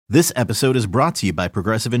This episode is brought to you by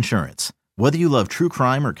Progressive Insurance. Whether you love true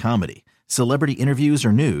crime or comedy, celebrity interviews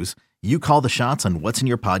or news, you call the shots on what's in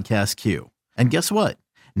your podcast queue. And guess what?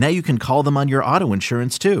 Now you can call them on your auto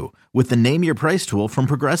insurance too with the Name Your Price tool from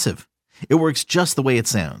Progressive. It works just the way it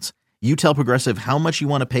sounds. You tell Progressive how much you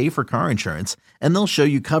want to pay for car insurance, and they'll show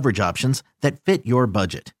you coverage options that fit your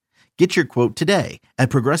budget. Get your quote today at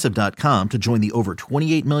Progressive.com to join the over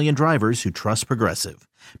 28 million drivers who trust Progressive.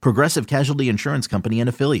 Progressive Casualty Insurance Company and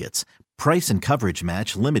Affiliates. Price and coverage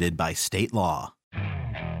match limited by state law.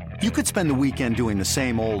 You could spend the weekend doing the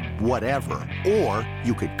same old whatever, or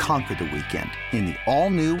you could conquer the weekend in the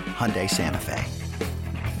all-new Hyundai Santa Fe.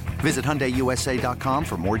 Visit HyundaiUSA.com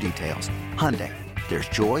for more details. Hyundai, there's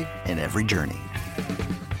joy in every journey.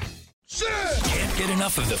 Can't get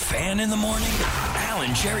enough of the Fan in the morning? Al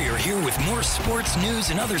and Jerry are here with more sports news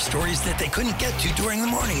and other stories that they couldn't get to during the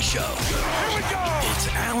morning show. Here we go! It's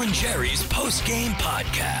Al and Jerry's post-game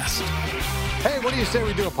podcast. Hey, what do you say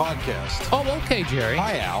we do a podcast? Oh, okay, Jerry.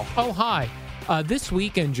 Hi, Al. Oh, hi. This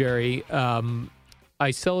weekend, Jerry,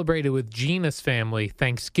 I celebrated with Gina's family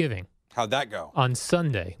Thanksgiving. How'd that go? On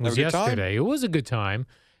Sunday. It was Have a good time? yesterday. It was a good time.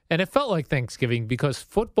 And it felt like Thanksgiving because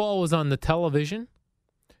football was on the television,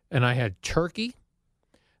 and I had turkey.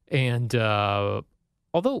 And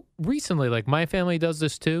although recently, like my family does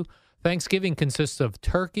this too, Thanksgiving consists of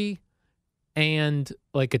turkey and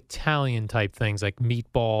like Italian type things like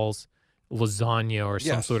meatballs, lasagna, or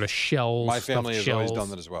some Yes. sort of shells. My family has stuffed always shells. done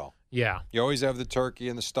that as well. Yeah. You always have the turkey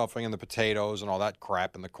and the stuffing and the potatoes and all that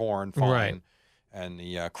crap and the corn, fine, Right. and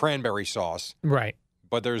the cranberry sauce. Right.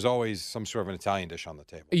 But there's always some sort of an Italian dish on the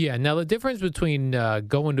table. Yeah. Now, the difference between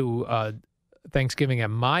going to Thanksgiving at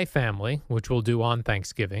my family, which we'll do on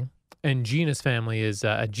Thanksgiving, and Gina's family is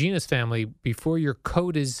at Gina's family, before your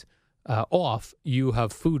coat is off, you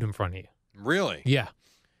have food in front of you. Really? Yeah.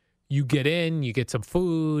 You get in, you get some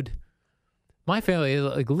food. My family,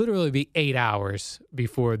 it'll like literally be 8 hours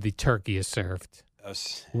before the turkey is served.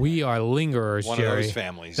 That's We are lingerers, one Jerry. of those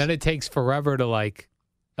families. Then it takes forever to like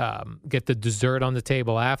get the dessert on the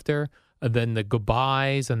table after, and then the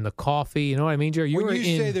goodbyes and the coffee. You know what I mean, Jerry? when were you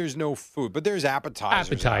say in, there's no food, but there's appetizers.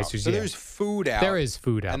 Appetizers, out. So yeah. there's food out. there is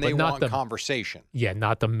food out, and but they not want the conversation. yeah,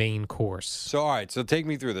 not the main course. So all right, so take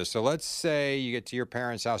me through this. So let's say you get to your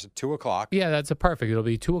parents' house at 2:00. Yeah, that's a perfect. It'll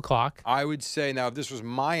be 2:00. I would say now if this was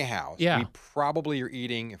my house, Yeah. we probably are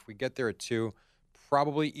eating, if we get there at 2,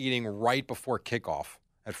 probably eating right before kickoff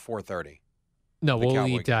at 4:30. No, The we'll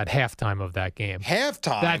Cowboy eat at halftime of that game.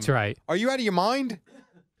 Halftime? That's right. Are you out of your mind?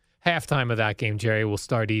 Halftime of that game, Jerry, we'll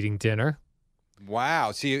start eating dinner.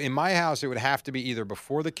 Wow. See, in my house, it would have to be either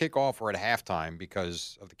before the kickoff or at halftime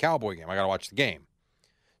because of the Cowboy game. I got to watch the game.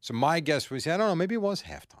 So my guess was, I don't know, maybe it was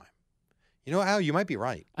halftime. You know, Al, you might be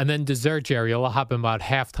right. And then dessert, Jerry, will happen about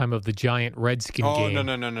halftime of the Giant Redskin game. Oh,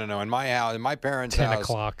 no. In my house, in my parents' 10 house,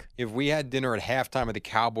 o'clock. if we had dinner at halftime of the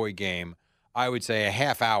Cowboy game, I would say a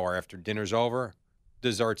half hour after dinner's over,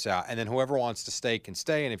 dessert's out. And then whoever wants to stay can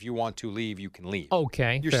stay. And if you want to leave, you can leave.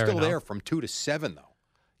 Okay, You're fair still enough. there from 2 to 7, though.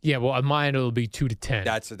 Yeah, well, on mine, it'll be 2 to 10.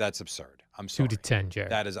 That's absurd. I'm 2 sorry. to 10, Jerry.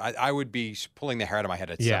 That is, I would be pulling the hair out of my head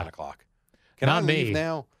at Yeah. 7 o'clock. Can Not I leave me.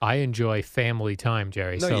 now? I enjoy family time,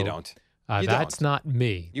 Jerry. No, so, you don't. You that's don't. not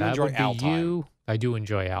me. You that enjoy would be Al time. you. I do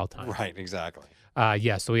enjoy Al time. Right, exactly.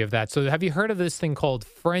 Yeah, so we have that. So have you heard of this thing called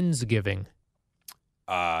Friendsgiving?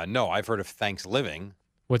 No, I've heard of Thanksgiving.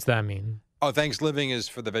 What's that mean? Oh, Thanksgiving is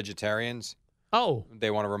for the vegetarians. Oh,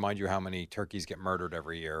 They want to remind you how many turkeys get murdered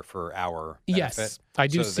every year for our benefit. yes. I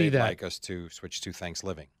do so see they'd that. like us to switch to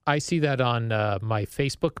Thanksgiving. I see that on my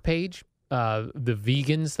Facebook page. The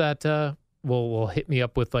vegans that will hit me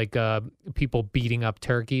up with like people beating up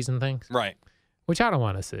turkeys and things, Right. which I don't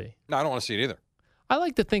want to see. No, I don't want to see it either. I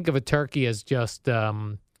like to think of a turkey as just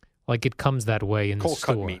like it comes that way in the Cold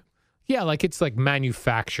cut store. meat. Yeah, like it's like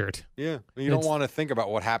manufactured. Yeah. You don't It's- want to think about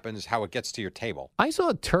what happens, how it gets to your table. I saw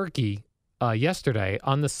a turkey yesterday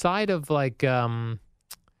on the side of like Route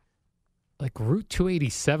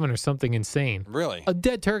 287 or something insane. Really? A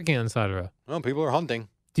dead turkey on the side of it. Well, people are hunting.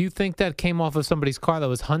 Do you think that came off of somebody's car that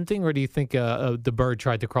was hunting, or do you think the bird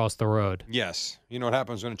tried to cross the road? Yes. You know what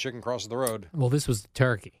happens when a chicken crosses the road? Well, this was the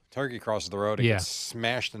turkey. Turkey crosses the road. It Yeah. gets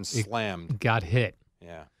smashed and slammed. Got hit.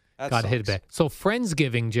 Yeah. That Got hit sucks. bad. So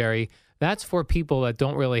Friendsgiving, Jerry, that's for people that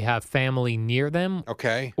don't really have family near them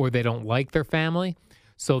Okay. or they don't like their family.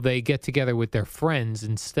 So they get together with their friends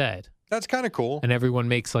instead. That's kind of cool. And everyone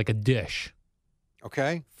makes like a dish.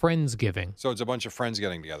 Okay. Friendsgiving. So it's a bunch of friends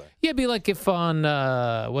getting together. Yeah, it'd be like if on,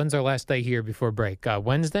 when's our last day here before break?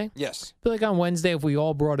 Wednesday? Yes. Be like on Wednesday, if we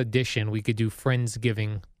all brought a dish in, we could do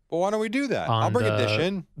Well, why don't we do that? on I'll bring a dish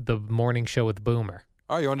in. the morning show with Boomer.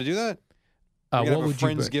 Oh, you want to do that? We're gonna what have would a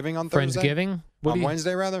you bring? Friendsgiving on Thursday? Friendsgiving? What On do you-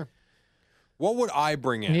 Wednesday, rather? What would I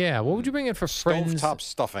bring in? Yeah, what would you bring in for friends? Stovetop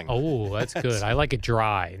stuffing. Oh, that's good. I like it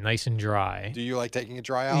dry, nice and dry. Do you like taking it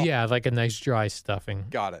dry out? Yeah, I like a nice dry stuffing.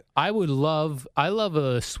 Got it. I love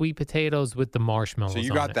sweet potatoes with the marshmallows. So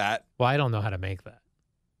you on got it. that. Well, I don't know how to make that.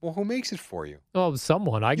 Well, who makes it for you? Oh,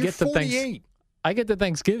 someone. I You're get the 48. I get the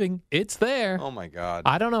Thanksgiving. It's there. Oh, my God.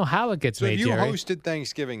 I don't know how it gets So made, if you Jerry. hosted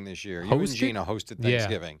Thanksgiving this year, you and Hosted? Gina hosted Yeah.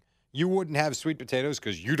 Thanksgiving, you wouldn't have sweet potatoes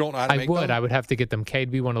because you don't know how to I make would. them? I would have to get them. I'd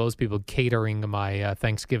be one of those people catering my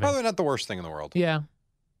Thanksgiving. Probably not the worst thing in the world. Yeah.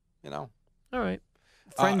 You know? All right.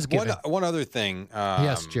 Friendsgiving. One other thing.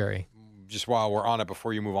 Yes, Jerry. Just while we're on it,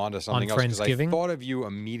 before you move on to something else, because I Friendsgiving? thought of you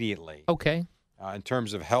immediately Okay. in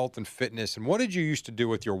terms of health and fitness. And what did you used to do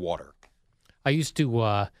with your water? I used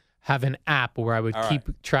to have an app where I would All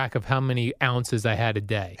keep track of how many ounces I had a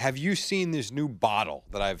day. Have you seen this new bottle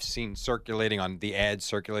that I've seen circulating on the ads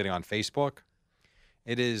circulating on Facebook?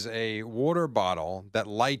 It is a water bottle that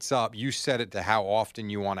lights up. You set it to how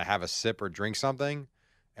often you want to have a sip or drink something.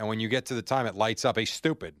 And when you get to the time, it lights up a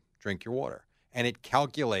stupid drink your water. And it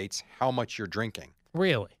calculates how much you're drinking.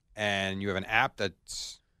 Really? And you have an app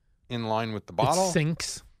that's in line with the bottle. It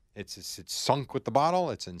sinks. It's sunk with the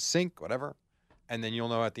bottle. It's in sync, whatever. And then you'll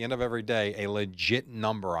know at the end of every day a legit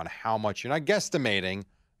number on how much. You're not guesstimating.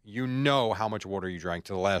 You know how much water you drank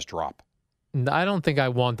to the last drop. I don't think I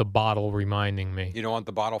want the bottle reminding me. You don't want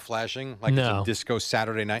the bottle flashing like No. it's a disco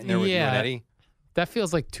Saturday night in there with you and Eddie? That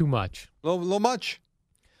feels like too much. Little much.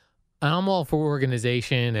 I'm all for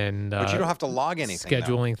organization and But you don't have to log anything. though.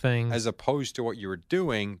 scheduling things. As opposed to what you were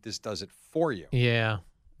doing, this does it for you. Yeah.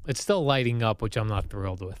 It's still lighting up, which I'm not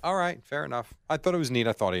thrilled with. All right, fair enough. I thought it was neat.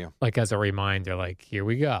 I thought of you. Like as a reminder, like, here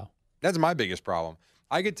we go. That's my biggest problem.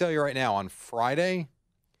 I could tell you right now, on Friday,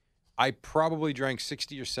 I probably drank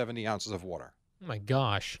 60 or 70 ounces of water. Oh my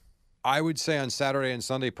gosh. I would say on Saturday and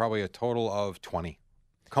Sunday, probably a total of 20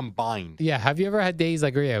 combined. Yeah. Have you ever had days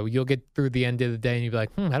like, yeah, you'll get through the end of the day and you'll be like,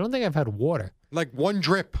 I don't think I've had water. Like one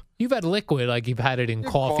drip. You've had liquid, like you've had it in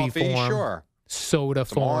coffee form, sure. soda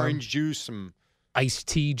Some form, orange juice, some, iced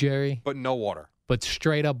tea, Jerry. but no water. But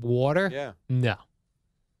straight up water? Yeah, No.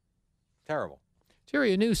 terrible.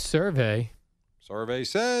 Jerry, a new survey Survey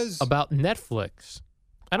says about Netflix.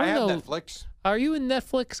 I don't have know. Netflix. Are you a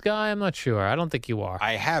Netflix guy? I'm not sure. I don't think you are.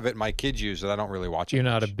 I have it. My kids use it. I don't really watch it. You're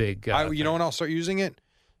not a much. big You know when I'll start using it?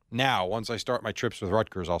 Now, once I start my trips with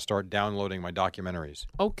Rutgers, I'll start downloading my documentaries.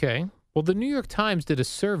 Okay. Well, the New York Times did a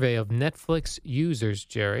survey of Netflix users,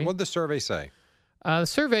 Jerry. What did the survey say? The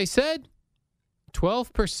survey said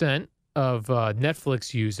 12% of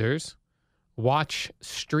Netflix users watch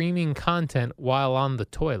streaming content while on the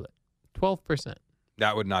toilet. 12%.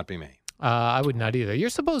 That would not be me. I would not either. You're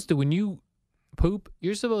supposed to, when you poop,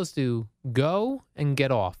 you're supposed to go and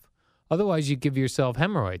get off. Otherwise, you give yourself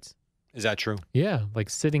hemorrhoids. Is that true? Yeah, like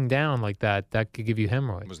sitting down like that could give you I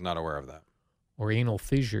hemorrhoids was not aware of that. or anal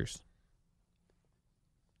fissures.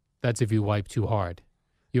 That's if you wipe too hard.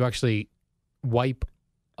 You actually wipe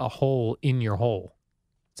a hole in your hole.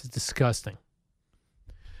 It's disgusting.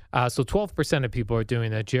 So 12% of people are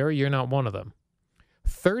doing that. Jerry, you're not one of them.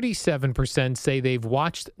 37% say they've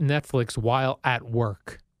watched Netflix while at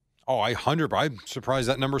work. Oh, I'm surprised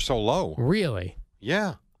that number's so low. Really?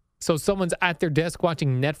 Yeah. So someone's at their desk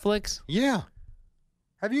watching Netflix? Yeah.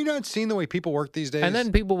 Have you not seen the way people work these days? And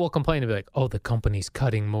then people will complain and be like, oh, the company's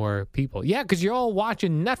cutting more people. Yeah, because you're all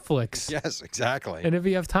watching Netflix. Yes, exactly. And if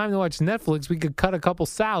you have time to watch Netflix, we could cut a couple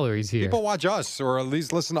salaries here. People watch us, or at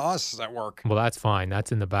least listen to us at work. Well, that's fine.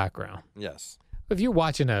 That's in the background. Yes. If you're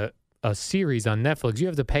watching a series on Netflix, you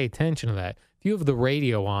have to pay attention to that. If you have the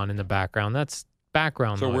radio on in the background, that's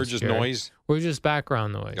background So noise. we're just Jerry. noise? We're just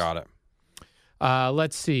background noise. Got it.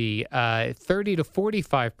 Let's see. 30 to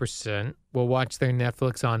 45% will watch their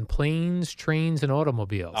Netflix on planes, trains, and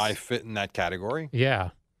automobiles. I fit in that category. Yeah.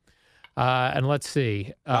 And let's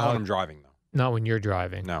see. Not when I'm driving, though. Not when you're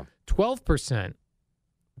driving. No. 12%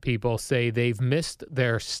 people say they've missed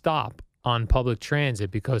their stop on public transit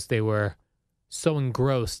because they were so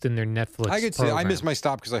engrossed in their Netflix I could see. I program. missed my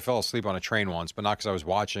stop because I fell asleep on a train once, but not because I was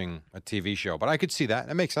watching a TV show. But I could see that.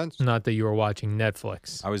 That makes sense. Not that you were watching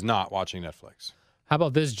Netflix. I was not watching Netflix. How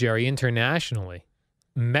about this, Jerry? Internationally,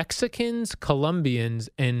 Mexicans, Colombians,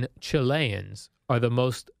 and Chileans are the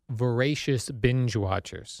most voracious binge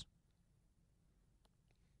watchers.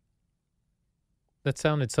 That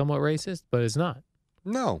sounded somewhat racist, but it's not.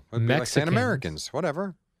 No. It'd be like saying Mexicans. Americans,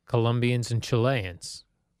 whatever. Colombians and Chileans.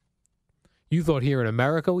 You thought here in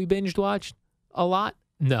America we binged watched a lot?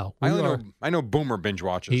 No. I know Boomer binge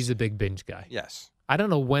watches. He's a big binge guy. Yes. I don't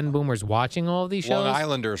know when Boomer's watching all of these shows. Long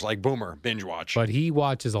Islanders like Boomer binge watch. But he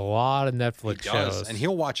watches a lot of Netflix He does, shows. and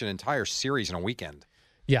he'll watch an entire series in a weekend.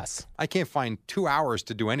 Yes. I can't find 2 hours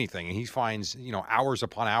to do anything, and he finds hours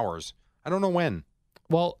upon hours. I don't know when.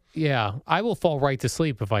 Well, yeah, I will fall right to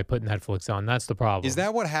sleep if I put Netflix on. That's the problem. Is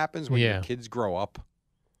that what happens when Yeah. your kids grow up?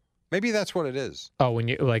 Maybe that's what it is. Oh, when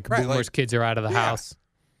you Right, Boomer's like- kids are out of the Yeah. house.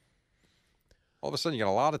 All of a sudden, you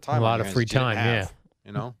got a lot of time. A on lot your of hands free that you didn't time, yeah. have,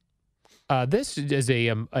 You know. This is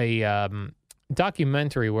a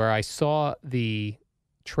documentary where I saw the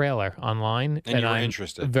trailer online, And you were I'm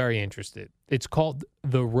interested. Very interested. It's called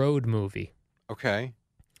The Road Movie, Okay.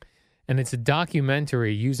 and it's a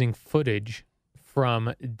documentary using footage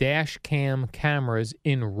from dash cam cameras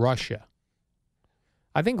in Russia.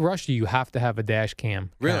 I think Russia, you have to have a dash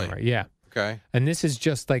cam Really? camera. Yeah. Okay. And this is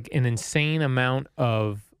just like an insane amount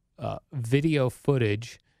of video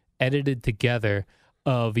footage edited together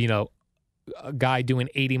of, a guy doing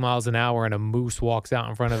 80 miles an hour and a moose walks out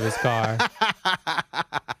in front of his car.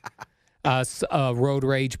 A road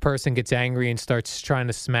rage person gets angry and starts trying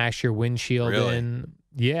to smash your windshield Really? in.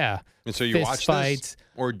 Yeah. And so you Fist watched fights. this,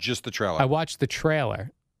 or just the trailer? I watched the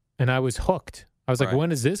trailer and I was hooked. I was like, Right.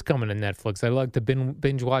 when is this coming to Netflix? I'd like to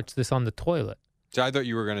binge watch this on the toilet. See, I thought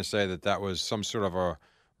you were going to say that was some sort of a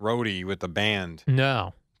roadie with the band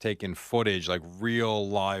No. taking footage, like real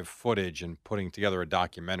live footage, and putting together a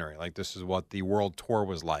documentary. Like this is what the world tour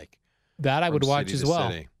was like. That I from would watch city as to well.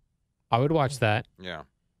 city. I would watch that. Yeah.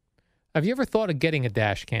 Have you ever thought of getting a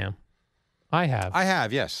dash cam? I have. I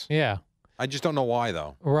have, yes. Yeah. I just don't know why,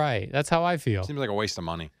 though. Right. That's how I feel. Seems like a waste of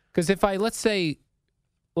money. Because if I let's say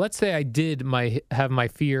I did have my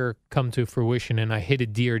fear come to fruition and I hit a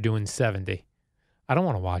deer doing 70, I don't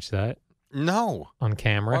want to watch that No. on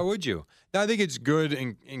camera Why would you? Now, I think it's good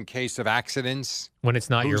in case of accidents. when it's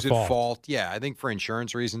not your Who's fault. at fault? Yeah, I think for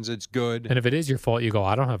insurance reasons, it's good. And if it is your fault, you go,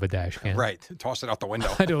 I don't have a dash cam. Right. Toss it out the window.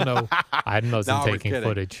 I don't know. I don't know No, I'm we're taking kidding.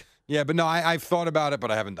 footage. Yeah, but no, I've thought about it, but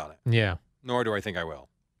I haven't done it. Yeah. Nor do I think I will.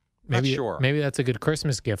 Maybe Not sure. Maybe that's a good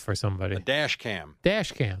Christmas gift for somebody. A dash cam.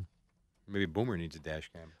 Dash cam. Maybe Boomer needs a dash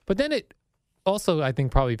cam. But then it also, I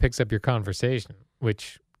think, probably picks up your conversation,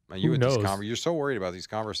 which Now, you Who with these knows? you're so worried about these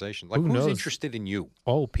conversations. Like, Who who's knows? interested in you?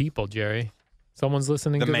 people, Jerry. Someone's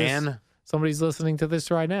listening The to man? this. Somebody's listening to this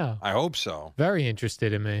right now. I hope so. Very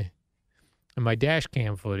interested in me and my dash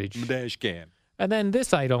cam footage. Dash cam. And then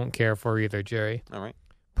this I don't care for either, Jerry. All right.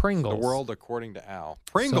 Pringles. The world according to Al.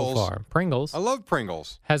 Pringles. So far. Pringles I love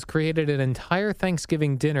Pringles. has created an entire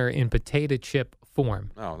Thanksgiving dinner in potato chip form.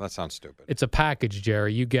 Oh, that sounds stupid. It's a package,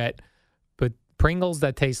 Jerry. You get Pringles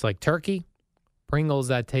that taste like turkey, Pringles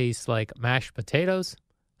that taste like mashed potatoes,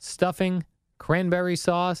 stuffing, cranberry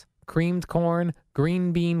sauce, creamed corn,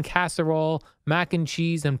 green bean casserole, mac and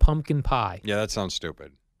cheese, and pumpkin pie. Yeah, that sounds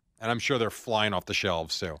stupid. And I'm sure they're flying off the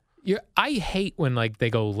shelves too. I hate when they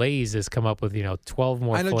go Lay's has come up with 12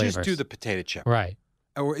 more I know, flavors. just do the potato chip. Right.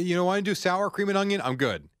 Or, want to do sour cream and onion? I'm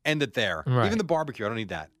good. End it there. Right. Even the barbecue, I don't need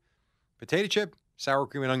that. Potato chip, sour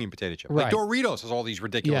cream and onion potato chip. Right. Like Doritos has all these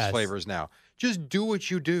ridiculous Yes. flavors now. Just do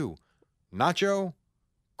what you do. Nacho,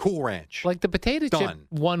 Cool Ranch. Like the potato chip Done.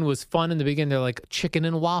 one was fun in the beginning. They're like chicken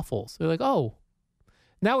and waffles. They're like, oh,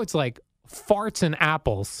 now it's like farts and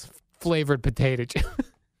apples flavored potato chip.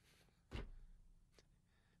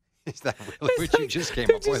 Is that really what you just came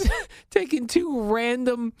They're up with? just taking two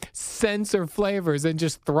random scents or flavors and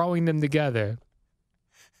just throwing them together.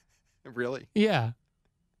 Really? Yeah.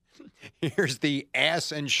 Here's the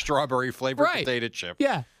ass and strawberry flavored Right. potato chip.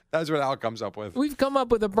 Yeah. That's what Al comes up with. We've come up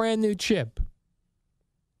with a brand new chip.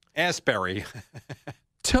 Assberry.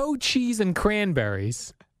 Toe cheese and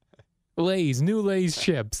cranberries. Lay's, new Lay's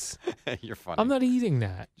chips. You're funny. I'm not eating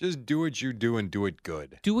that. Just do what you do and do it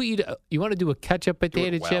good. Do what you do. You want to do a ketchup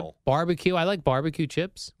potato chip? well. Barbecue. I like barbecue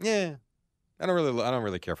chips. Yeah. I don't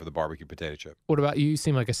really care for the barbecue potato chip. What about you? You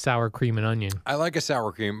seem like a sour cream and onion. I like a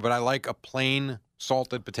sour cream, but I like a plain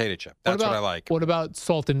salted potato chip. That's what I like. What about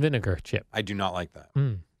salt and vinegar chip? I do not like that.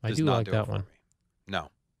 I Does do not like do that it for one. me. No,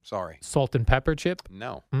 sorry. Salt and pepper chip?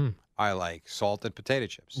 No. Mm. I like salted potato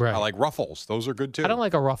chips. Right. I like Ruffles. Those are good too. I don't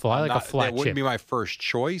like a ruffle. I like a flat That wouldn't chip. be my first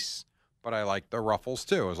choice, but I like the Ruffles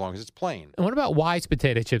too, as long as it's plain. And what about Wise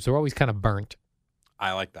potato chips? They're always kind of burnt.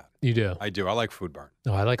 I like that. You do? I do. I like food burn.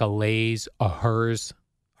 No, I like a Lay's, a Hers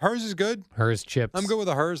Hers is good. chips. I'm good with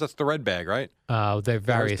a Hers. That's the red bag, right? They're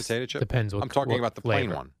various. potato chip? Depends what I'm talking what about the plain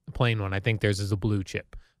flavor. one. The plain one. I think theirs is a blue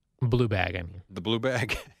chip. Blue bag, I mean. The blue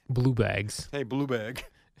bag. Blue bags. Hey, blue bag.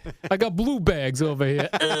 I got blue bags over here.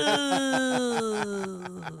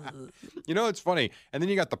 You know, it's funny. And then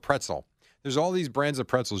you got the pretzel. There's all these brands of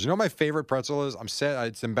pretzels. You know what my favorite pretzel is?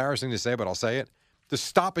 It's embarrassing to say, but I'll say it. the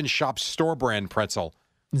Stop and Shop store brand pretzel.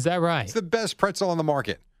 Is that right? It's the best pretzel on the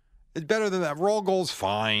market. It's better than that. Roll Gold's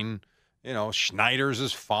fine. You know, Schneider's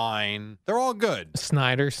is fine. They're all good.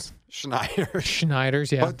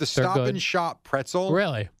 Schneiders, yeah. But the Stop good. and Shop pretzel,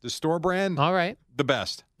 Really? the store brand, All right. the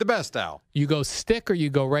best. The best, Al. You go stick or you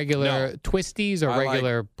go regular No. twisties or I like-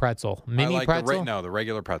 regular pretzel? Mini I like pretzel? the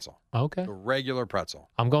regular pretzel. Okay. The regular pretzel.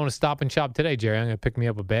 I'm going to Stop and Shop today, Jerry. I'm going to pick me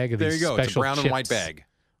up a bag of There these you go. It's a special brown and white chips. bag.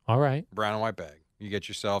 All right. Brown and white bag. You get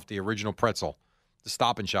yourself the original pretzel, the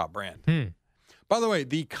Stop and Shop brand. By the way,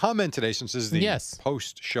 the comment today, since this is the Yes.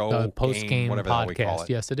 post-show The post-game game, whatever the hell we call podcast. it.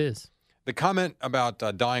 Yes, it is. The comment about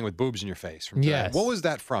dying with boobs in your face from today. Yes. What was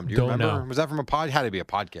that from? Do you Don't remember? know. Was that from a pod? Had to be a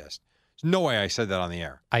podcast. There's no way I said that on the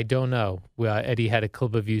air. I don't know. Eddie had a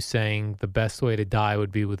clip of you saying the best way to die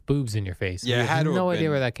would be with boobs in your face. Yeah, We it had have to no have idea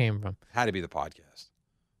been. where that came from. Had to be the podcast.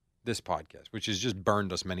 This podcast, which has just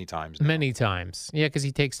burned us many times now. Many times. Yeah, because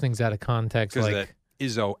he takes things out of context. Because Like, of that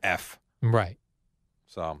Izzo F. right.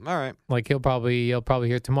 So, all right. Like he'll probably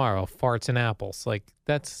hear tomorrow farts and apples. Like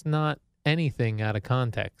that's not anything out of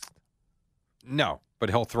context. No, but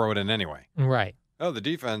he'll throw it in anyway. Right. Oh, the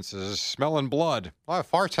defense is smelling blood. Oh,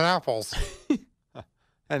 farts and apples.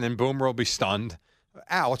 And then Boomer will be stunned.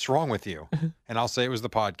 Al, what's wrong with you? And I'll say it was the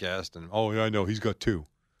podcast. And, oh, yeah, I know. He's got 2.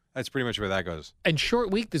 That's pretty much where that goes. And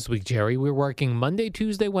short week this week, Jerry. We're working Monday,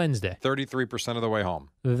 Tuesday, Wednesday. 33% of the way home.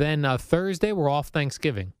 Then Thursday, we're off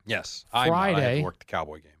Thanksgiving. Yes. I'm not. I have Friday- to work the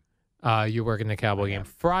Cowboy game. You're working the Cowboy game.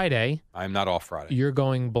 Friday, I'm not off Friday. you're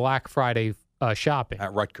going Black Friday shopping.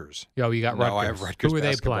 At Rutgers. Oh, you got No, Rutgers. I have Rutgers Who are they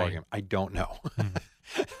basketball playing? game. I don't know.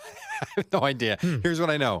 I have no idea. Here's what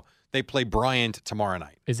I know. They play Bryant tomorrow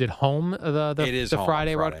night. Is it home? It is the home on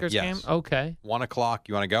Friday Friday, Rutgers yes. game. Okay, 1 o'clock.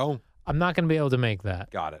 You want to go? I'm not going to be able to make that,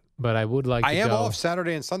 Got it. but I would like. I to am go. off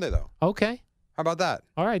Saturday and Sunday, though. Okay, How about that?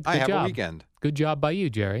 all right. Good I have job. a weekend. Good job by you,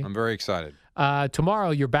 Jerry. I'm very excited.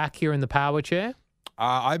 Tomorrow you're back here in the power chair.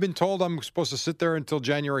 I've been told I'm supposed to sit there until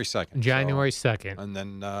January 2nd. January so- 2nd. and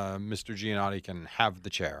then Mr. Giannotti can have the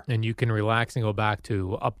chair. And you can relax and go back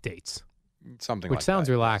to updates, Something which like sounds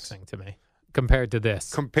that, yes. relaxing to me compared to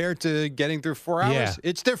this. Compared to getting through 4 hours, Yeah.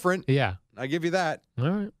 it's different. Yeah. I give you that. All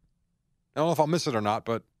right. I don't know if I'll miss it or not,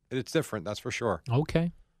 but it's different. That's for sure.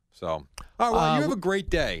 Okay. So, all right, well, you have w- a great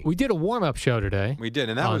day. We did a warm-up show today We did,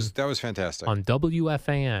 and that on- was fantastic. on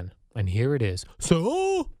WFAN, and here it is.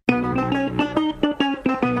 So,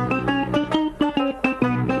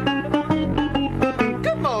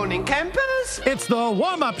 Good morning, campers. It's the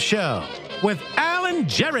warm-up show with Alan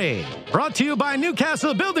Jerry. Brought to you by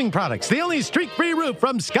Newcastle Building Products, the only streak-free roof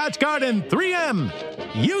from Scotch Garden 3M.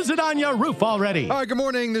 Use it on your roof already. All right, good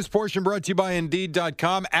morning. This portion brought to you by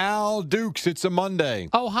Indeed.com. Al Dukes, it's a Monday.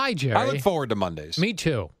 oh, hi, Jerry. I look forward to Mondays. Me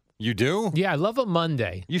too. You do? Yeah, I love a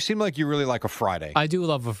Monday. You seem like you really like a Friday. I do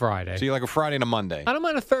love a Friday. So you like a Friday and a Monday. I don't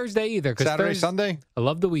mind a Thursday either. 'Cause Saturday, Thurs- Sunday? I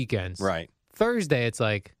love the weekends. Right. Thursday, it's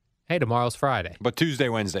like, hey, tomorrow's Friday. But Tuesday,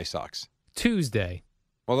 Wednesday sucks. Tuesday.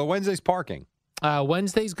 Well, the Wednesday's parking.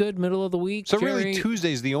 Wednesday's good, middle of the week. So Jerry. really,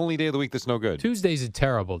 Tuesday's the only day of the week that's no good. Tuesday's a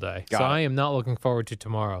terrible day. Got so it. I am not looking forward to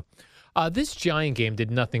tomorrow. This Giant game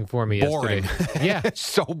did nothing for me Boring. yesterday. Yeah. It's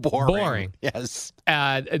so boring. Boring. Yes.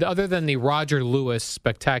 Other than the Roger Lewis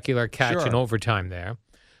spectacular catch Sure. in overtime there.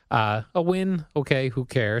 A win, okay, who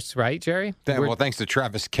cares, right, Jerry? Well, thanks to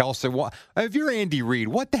Travis Kelce. If you're Andy Reid,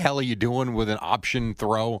 what the hell are you doing with an option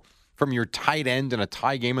throw from your tight end in a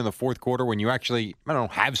tie game in the fourth quarter when you actually, I don't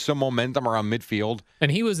know, have some momentum around midfield?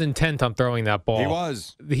 And he was intent on throwing that ball. He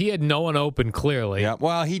was. He had no one open, clearly. Yeah,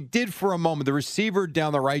 well, he did for a moment. The receiver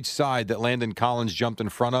down the right side that Landon Collins jumped in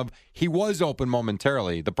front of, he was open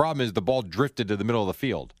momentarily. The problem is the ball drifted to the middle of the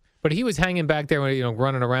field. But he was hanging back there,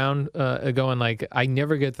 running around, going like, I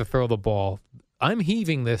never get to throw the ball. I'm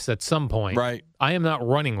heaving this at some point. Right. I am not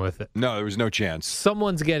running with it. No, there was no chance.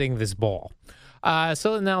 Someone's getting this ball.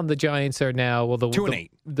 So now the Giants are now 2-8.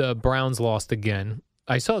 The Browns lost again.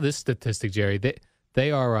 I saw this statistic, Jerry.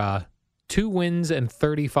 They are 2 wins and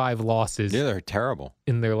 35 losses Yeah, they're terrible.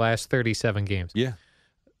 in their last 37 games. Yeah.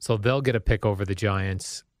 So they'll get a pick over the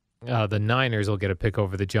Giants. The Niners will get a pick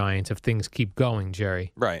over the Giants if things keep going,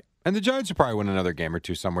 Jerry. Right. And the Giants will probably win another game or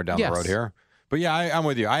two somewhere down Yes. the road here. But yeah, I'm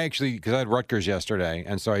with you. I actually, because I had Rutgers yesterday,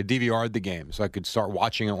 and so I DVR'd the game so I could start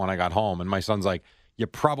watching it when I got home. And my son's like, you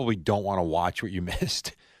probably don't want to watch what you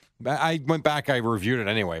missed. I went back, I reviewed it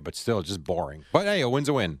anyway, but still just boring. But hey, a win's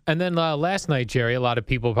a win. And then last night, Jerry, a lot of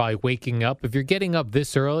people probably waking up. If you're getting up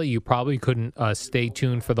this early, you probably couldn't stay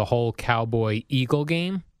tuned for the whole Cowboy-Eagle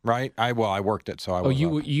game. Right? I worked it, so I Oh, was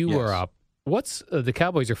you up. you Yes. were up. What's the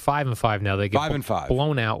Cowboys are 5-5 now. They get 5-5.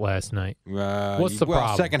 blown out last night. What's the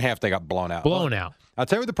problem? Second half they got blown out. Blown out. I'll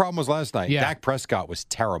tell you what the problem was last night. Yeah. Dak Prescott was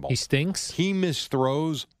terrible. He stinks. He missed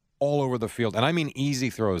throws all over the field, and I mean easy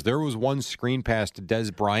throws. There was one screen pass to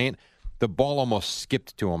Dez Bryant. The ball almost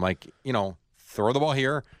skipped to him. Like, throw the ball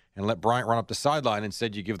here and let Bryant run up the sideline.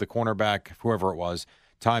 Instead, you give the cornerback, whoever it was,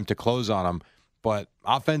 time to close on him. But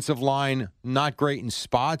offensive line, not great in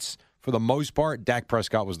spots. For the most part, Dak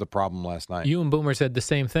Prescott was the problem last night. You and Boomer said the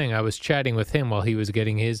same thing. I was chatting with him while he was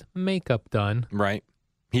getting his makeup done. Right.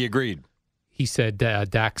 He agreed. He said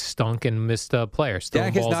Dak stunk and missed players.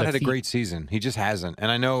 Dak has not had a great season. He just hasn't.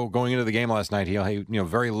 And I know going into the game last night, he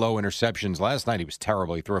very low interceptions. Last night he was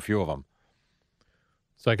terrible. He threw a few of them.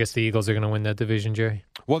 So I guess the Eagles are going to win that division, Jerry?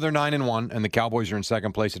 Well, they're 9-1, and the Cowboys are in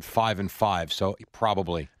second place at 5-5, so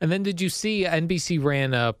probably. And then did you see NBC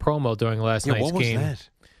ran a promo during last night's game? What was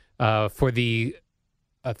that? For the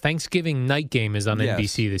Thanksgiving night game is on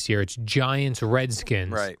NBC this year. It's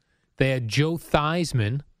Giants-Redskins. Right. They had Joe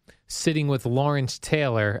Theismann sitting with Lawrence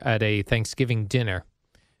Taylor at a Thanksgiving dinner,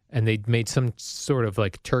 and they made some sort of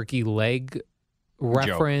like turkey leg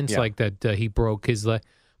reference, like that he broke his leg.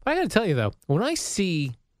 But I got to tell you, though, when I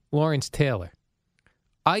see Lawrence Taylor,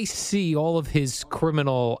 I see all of his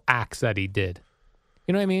criminal acts that he did.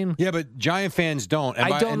 You know what I mean? Yeah, but Giant fans don't.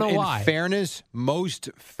 And I don't know why. In fairness, most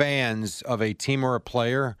fans of a team or a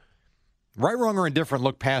player, right, wrong, or indifferent,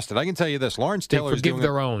 look past it. I can tell you this: Lawrence Taylor is doing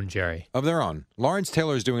their own, Jerry. Of their own. Lawrence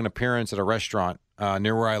Taylor is doing an appearance at a restaurant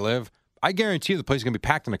near where I live. I guarantee you the place is going to be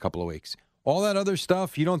packed in a couple of weeks. All that other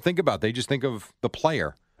stuff you don't think about. They just think of the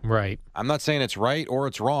player. Right. I'm not saying it's right or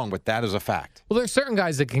it's wrong, but that is a fact. Well, there's certain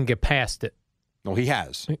guys that can get past it. Well, he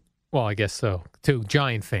has. Well, I guess so. To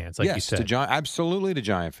Giant fans, like you said. Absolutely to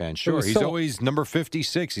Giant fans. Sure. He's always number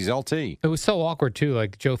 56. He's LT. It was so awkward, too.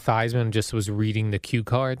 Like Joe Theismann just was reading the cue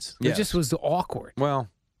cards. Yes. It just was awkward. Well,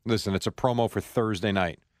 listen, it's a promo for Thursday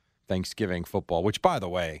night, Thanksgiving football, which, by the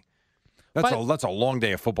way, that's a long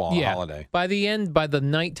day of football on a holiday. By the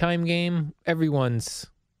nighttime game,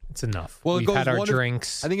 it's enough. Well, We've had our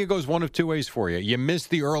drinks. I think it goes one of two ways for you. You miss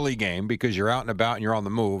the early game because you're out and about and you're on the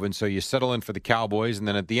move, and so you settle in for the Cowboys, and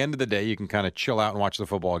then at the end of the day, you can kind of chill out and watch the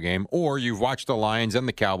football game, or you've watched the Lions and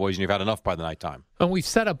the Cowboys, and you've had enough by the nighttime. And we've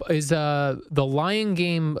set up, is the Lion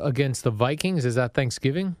game against the Vikings, is that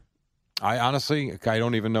Thanksgiving? I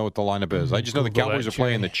don't even know what the lineup is. I just know the Cowboys are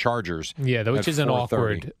playing the Chargers. Yeah, which is an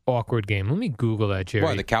awkward game. Let me Google that, Jerry.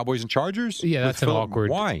 Why, the Cowboys and Chargers? Yeah, that's an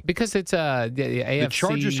awkward. Why? Because it's the AFC. The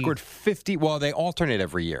Chargers scored 50. Well, they alternate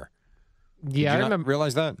every year. Yeah, Did you not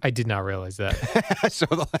realize that? I did not realize that. So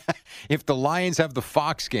if the Lions have the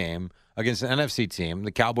Fox game against an NFC team,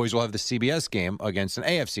 the Cowboys will have the CBS game against an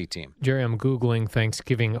AFC team. Jerry, I'm Googling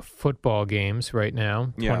Thanksgiving football games right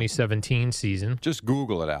now, 2017 season. Just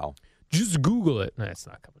Google it, Al. Just Google it. No, it's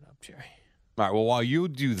not coming up, Jerry. All right, well, while you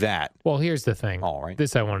do that. Well, here's the thing. All right.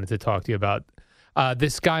 This I wanted to talk to you about.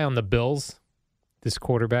 This guy on the Bills, this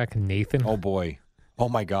quarterback, Nathan. Oh, boy. Oh,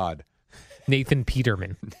 my God. Nathan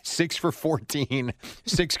Peterman. 6 for 14,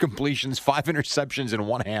 6 completions, 5 interceptions in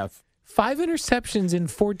one half. 5 interceptions in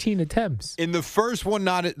 14 attempts. In the first one,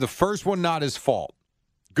 not his fault.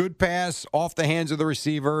 Good pass off the hands of the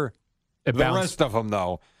receiver. The rest of them,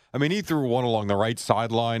 though. I mean, he threw one along the right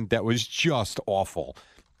sideline that was just awful.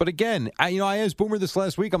 But again, I asked Boomer this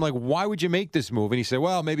last week. I'm like, why would you make this move? And he said,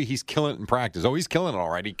 well, maybe he's killing it in practice. Oh, he's killing it all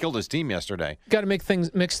right. He killed his team yesterday. Got to mix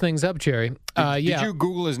things up, Jerry. Did you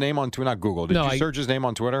Google his name on Twitter? Not Google. Did you search his name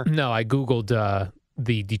on Twitter? No, I Googled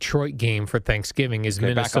the Detroit game for Thanksgiving is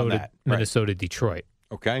Minnesota Detroit.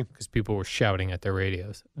 Okay. Because people were shouting at their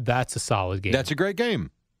radios. That's a solid game. That's a great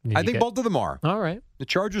game. I think both of them are. All right. The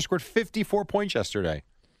Chargers scored 54 points yesterday.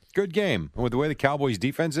 Good game. And with the way the Cowboys'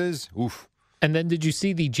 defense is, oof. And then did you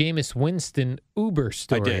see the Jameis Winston Uber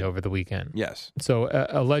story over the weekend? Yes. So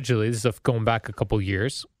allegedly, this is going back a couple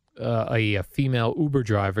years, a female Uber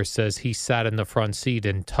driver says he sat in the front seat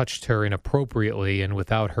and touched her inappropriately and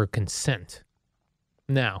without her consent.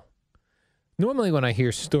 Now, normally when I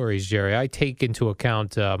hear stories, Jerry, I take into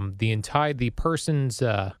account the person's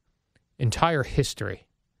entire history.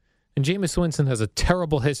 And Jameis Winston has a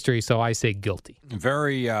terrible history, so I say guilty.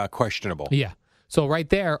 Very questionable. Yeah. So right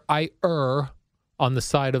there, I err on the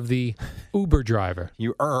side of the Uber driver.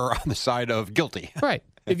 You err on the side of guilty. Right.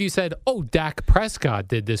 If you said, oh, Dak Prescott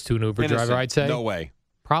did this to an Uber driver, I'd say, no way.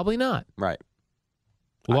 Probably not. Right.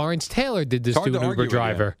 Lawrence Taylor did this to an Uber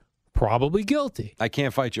driver. Probably guilty. I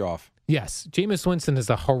can't fight you off. Yes. Jameis Winston has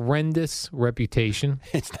a horrendous reputation.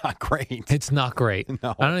 It's not great. It's not great.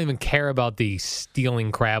 No. I don't even care about the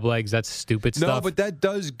stealing crab legs. That's stupid stuff. No, but that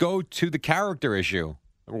does go to the character issue.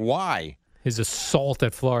 Why? his assault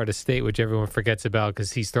at Florida State, which everyone forgets about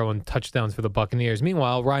because he's throwing touchdowns for the Buccaneers.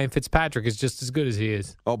 Meanwhile, Ryan Fitzpatrick is just as good as he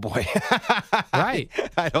is. Oh, boy. Right.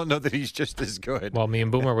 I don't know that he's just as good. Well, me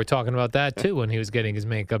and Boomer were talking about that, too, when he was getting his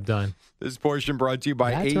makeup done. This portion brought to you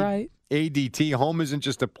by That's right. ADT. Home isn't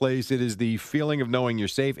just a place. It is the feeling of knowing you're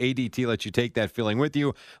safe. ADT lets you take that feeling with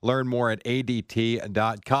you. Learn more at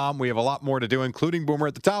ADT.com. We have a lot more to do, including Boomer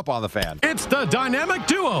at the top on the Fan. It's the dynamic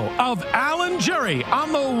duo of Al and Jerry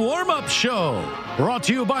on the warm-up show. Brought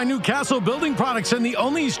to you by Newcastle Building Products and the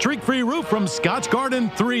only streak-free roof from Scotch Garden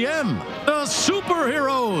 3M. The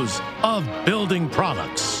superheroes of building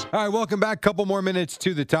products. All right, welcome back. Couple more minutes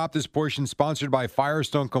to the top. This portion sponsored by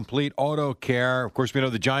Firestone Complete Auto Care. Of course, we know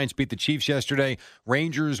the Giants beat the Chiefs yesterday.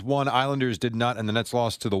 Rangers won, Islanders did not, and the Nets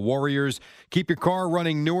lost to the Warriors. Keep your car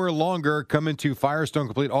running newer, longer. Come into Firestone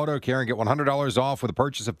Complete Auto Care and get $100 off with a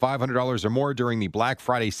purchase of $500 or more during the Black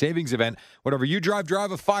Friday savings event. Whatever you drive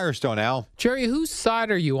with Firestone, Al. Jerry, whose side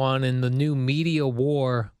are you on in the new media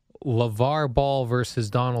war, LeVar Ball versus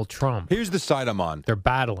Donald Trump? Here's the side I'm on. They're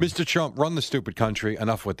battling. Mr. Trump, run the stupid country.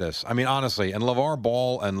 Enough with this. I mean, honestly, and LeVar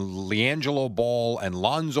Ball and LiAngelo Ball and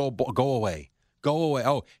Lonzo Ball, go away. Go away.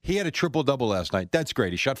 Oh, he had a triple-double last night. That's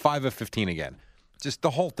great. He shot 5 of 15 again. Just the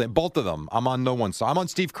whole thing. Both of them. I'm on no one side. I'm on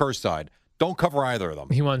Steve Kerr's side. Don't cover either of them.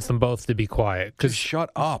 He wants them both to be quiet. Just shut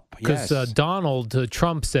up. Because Yes. Donald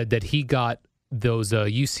Trump said that he got those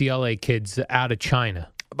UCLA kids out of China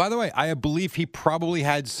By the way, I believe he probably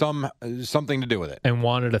had something to do with it. and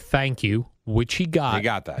wanted a thank you, which he got. He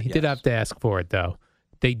got that, He did yes. have to ask for it, though.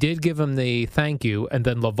 They did give him the thank you, and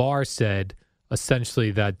then LeVar said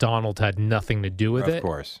essentially that Donald had nothing to do with it. Of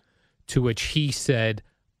course. To which he said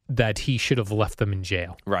that he should have left them in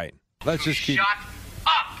jail. Right. Let's just keep. Shut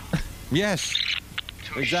up! Yes.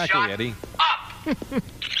 Exactly, shut Eddie. Up!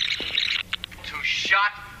 To shut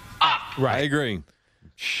up! I agree.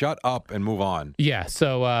 Shut up and move on. Yeah.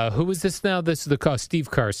 So who is this now? This is the Steve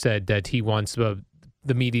Kerr said that he wants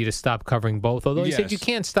the media to stop covering both. Although he said Yes. you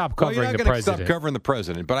can't stop Well, covering you're the not gonna president. stop covering the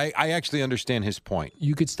president, but I actually understand his point.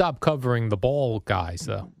 You could stop covering the ball guys,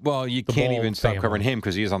 though. Well, you The can't Ball even stop family. covering him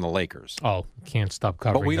because he is on the Lakers. Oh, can't stop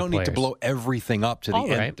covering. But we the don't need to players. blow everything up to the All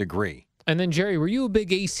nth right. degree. And then Jerry, were you a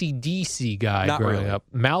big AC/DC guy Not growing really. up?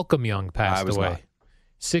 Malcolm Young passed I was away. not.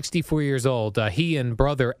 64 years old. He and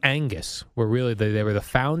brother Angus were really they were the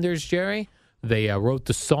founders. Jerry, they wrote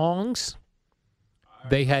the songs.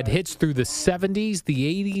 They had hits through the 70s, the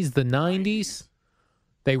 80s, the 90s.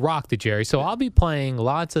 They rocked it, Jerry. So I'll be playing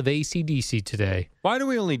lots of AC/DC today. Why do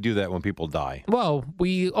we only do that when people die? Well,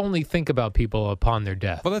 we only think about people upon their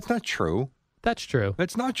death. Well, that's not true. That's true.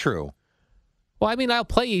 That's not true. Well, I mean, I'll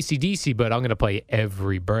play AC/DC, but I'm going to play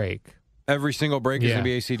every break. Every single break is Yeah. going to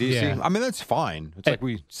be AC/DC. Yeah. I mean, that's fine. It's like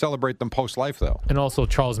we celebrate them post-life, though. And also,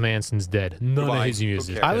 Charles Manson's dead. None Goodbye. of his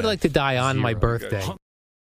music. Okay. I would like to die on my birthday.